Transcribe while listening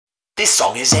This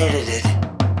song is edited.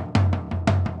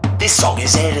 This song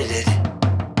is edited.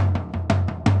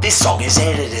 This song is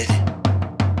edited.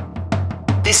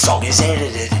 This song is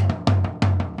edited.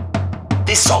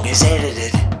 This song is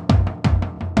edited.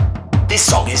 This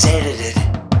song is edited.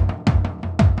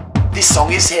 This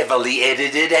song is heavily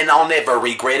edited and I'll never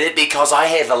regret it because I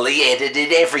heavily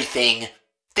edited everything.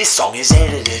 This song is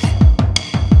edited.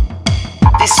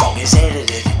 This song is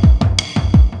edited.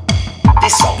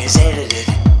 This song is edited.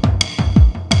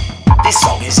 This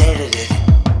song is edited.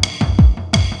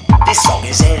 This song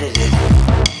is edited.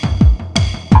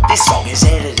 This song is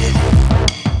edited.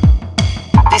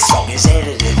 This song is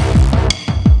edited.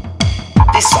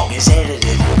 This song is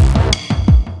edited.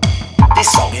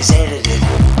 This song is edited.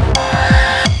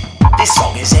 This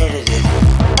song is edited.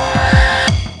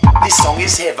 This song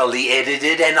is heavily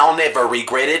edited and I'll never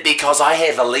regret it because I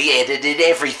heavily edited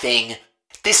everything.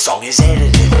 This song is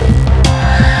edited.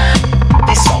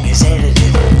 This song is edited.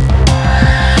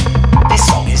 This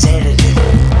song is edited.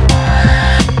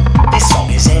 This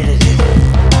song is edited.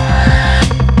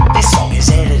 This song is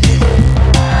edited.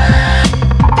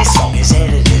 This song is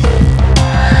edited.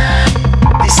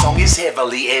 This song is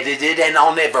heavily edited and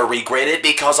I'll never regret it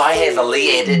because I heavily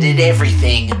edited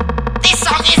everything. This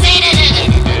song is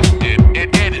edited.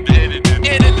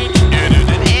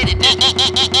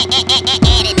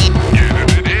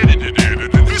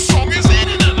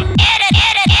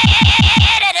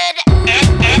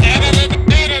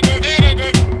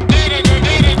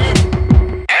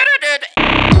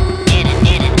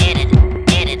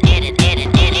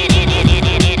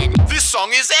 This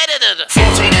song is edited.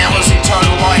 14 hours in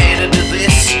total I edited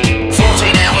this.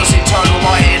 14 hours in total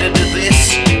I edited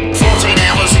this. 14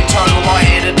 hours in total I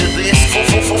edited this.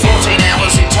 14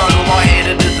 hours in total I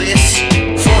edited this. 14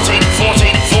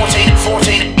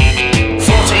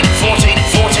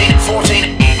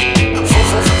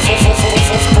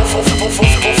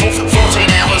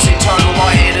 hours in total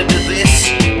I edited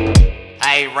this.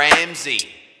 Hey Ramsey,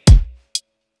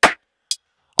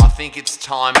 I think it's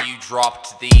time you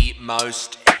dropped the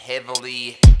most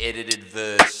heavily edited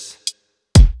verse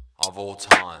of all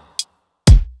time.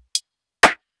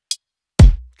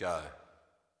 Go.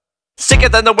 Sicker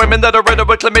than the women that are riddled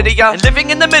with chlamydia and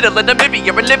living in the middle of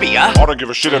Namibia and Libya. I don't give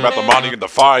a shit about the money and the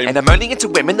fame. And I'm only into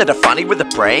women that are funny with a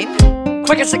brain.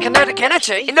 Quick as a kinetic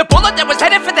energy in the bullet that was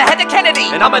headed for the head of Kennedy.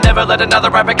 And I'ma never let another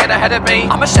rapper get ahead of me.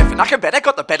 I'm a chef and I can bet I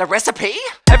got the better recipe.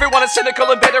 Everyone is cynical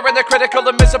and bitter and they're critical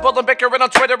and miserable and bickering on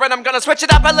Twitter. And I'm gonna switch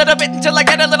it up a little bit until I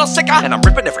get a little sicker. And I'm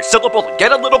ripping every syllable and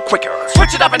get a little quicker.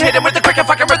 Switch it up and hit it with the quicker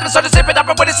fucking rhythm. So to zip it up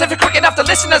and when it's if quick enough to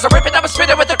listen. As I rip it up and spit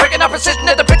it with the quick enough precision.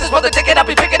 And the bitches while they dick it up,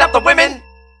 be picking up the women.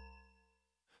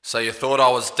 So you thought I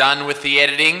was done with the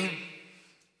editing?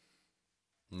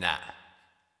 Nah,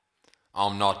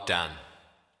 I'm not done.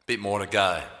 Bit more to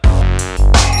go.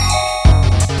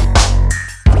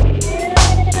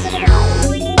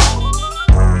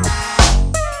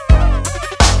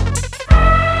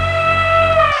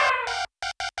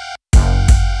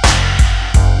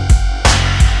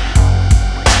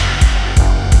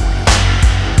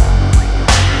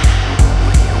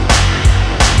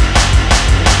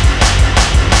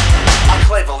 I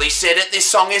cleverly said it, this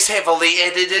song is heavily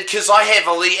edited 'cause I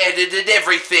heavily edited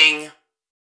everything.